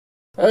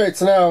Alright,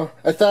 so now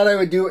I thought I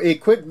would do a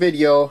quick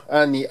video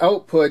on the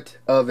output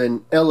of an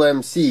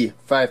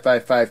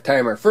LMC555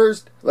 timer.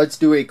 First, let's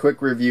do a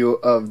quick review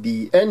of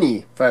the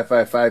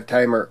NE555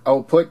 timer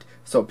output.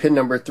 So pin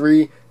number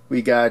 3,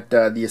 we got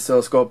the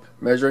oscilloscope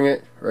measuring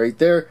it right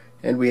there,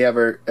 and we have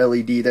our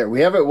LED there. We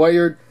have it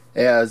wired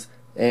as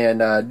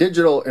a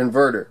digital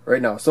inverter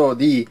right now. So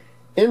the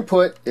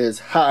input is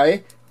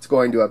high, it's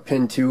going to a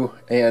pin 2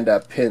 and a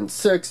pin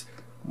 6.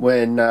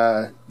 When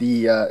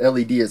the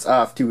LED is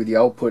off too, the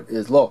output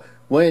is low.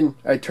 When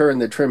I turn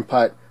the trim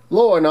pot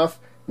low enough,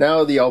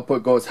 now the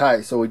output goes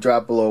high, so we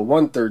drop below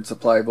 1/3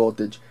 supply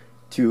voltage.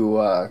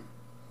 To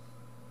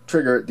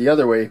trigger it the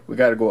other way, we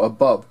got to go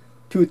above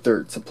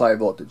 2/3 supply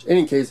voltage. In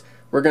any case,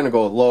 we're going to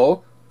go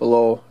low,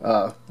 below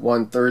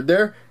 1/3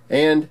 there,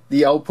 and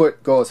the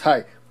output goes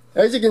high.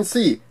 As you can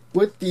see,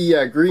 with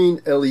the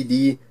green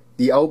LED,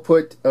 the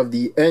output of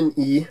the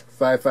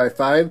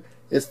NE555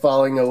 is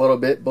falling a little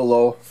bit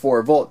below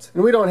 4 volts.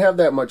 And we don't have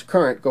that much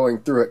current going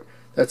through it.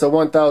 That's a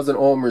 1000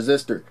 ohm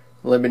resistor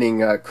limiting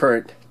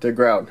current to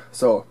ground.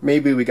 So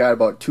maybe we got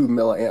about 2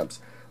 milliamps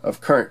of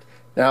current.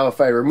 Now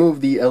if I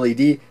remove the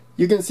LED,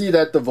 you can see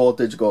that the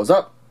voltage goes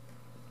up.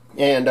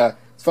 And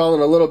it's falling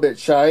a little bit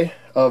shy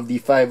of the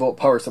 5 volt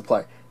power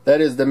supply.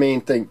 That is the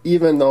main thing,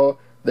 even though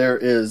there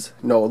is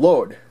no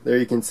load. There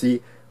you can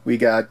see we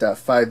got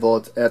 5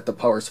 volts at the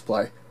power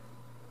supply.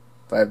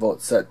 5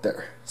 volts set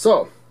there.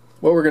 So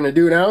what we're going to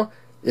do now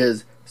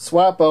is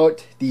swap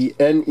out the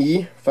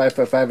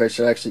NE555. I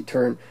should actually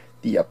turn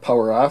the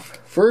power off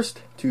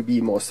first to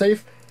be most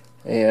safe.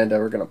 And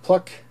we're going to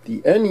pluck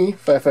the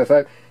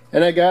NE555.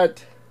 And I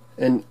got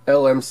an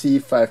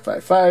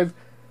LMC555.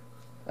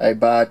 I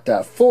bought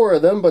 4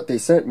 of them, but they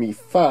sent me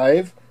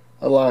 5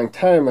 a long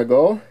time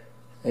ago.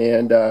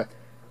 And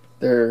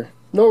they're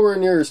nowhere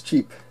near as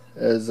cheap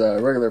as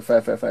regular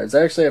 555s.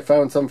 Actually, I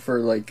found some for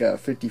like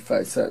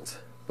 55 cents.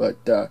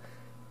 But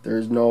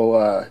there's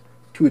no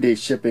 2-day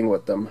shipping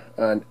with them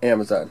on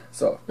Amazon.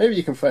 So maybe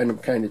you can find them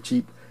kind of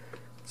cheap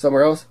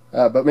somewhere else,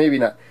 but maybe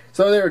not.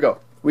 So there we go.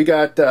 We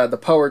got the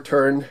power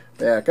turned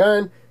back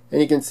on,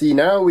 and you can see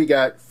now we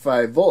got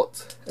 5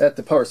 volts at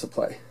the power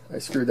supply. I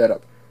screwed that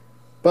up.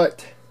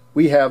 But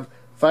we have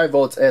 5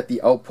 volts at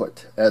the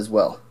output as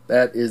well.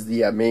 That is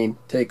the main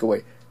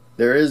takeaway.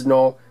 There is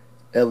no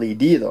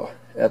LED though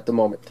at the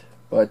moment,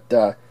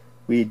 but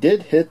we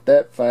did hit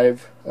that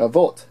 5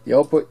 volts. The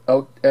output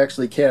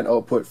actually can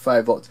output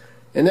 5 volts.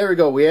 And there we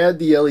go, we add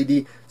the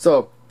LED.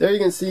 So there you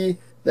can see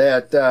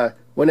that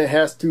when it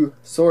has to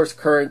source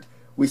current,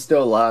 we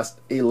still lost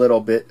a little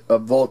bit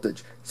of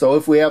voltage. So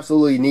if we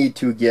absolutely need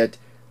to get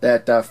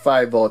that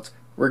 5 volts,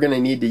 we're going to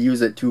need to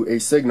use it to a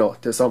signal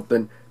to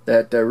something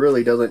that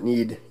really doesn't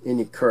need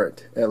any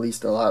current, at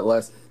least a lot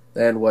less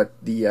than what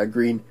the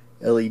green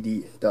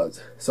LED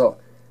does. So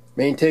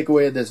main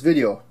takeaway of this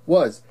video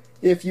was,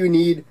 if you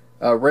need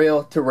a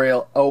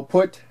rail-to-rail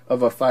output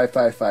of a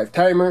 555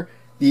 timer,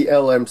 the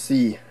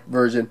LMC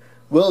version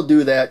will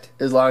do that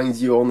as long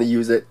as you only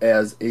use it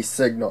as a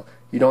signal.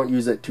 You don't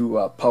use it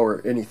to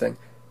power anything.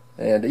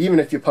 And even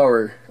if you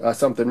power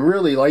something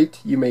really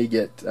light, you may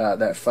get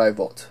that 5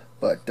 volts.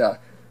 But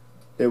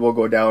it will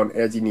go down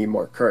as you need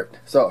more current.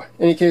 So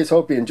in any case,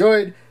 hope you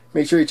enjoyed.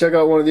 Make sure you check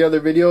out one of the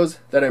other videos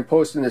that I'm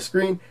posting on the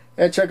screen.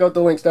 And check out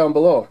the links down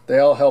below. They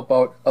all help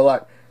out a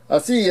lot. I'll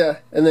see you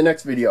in the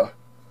next video.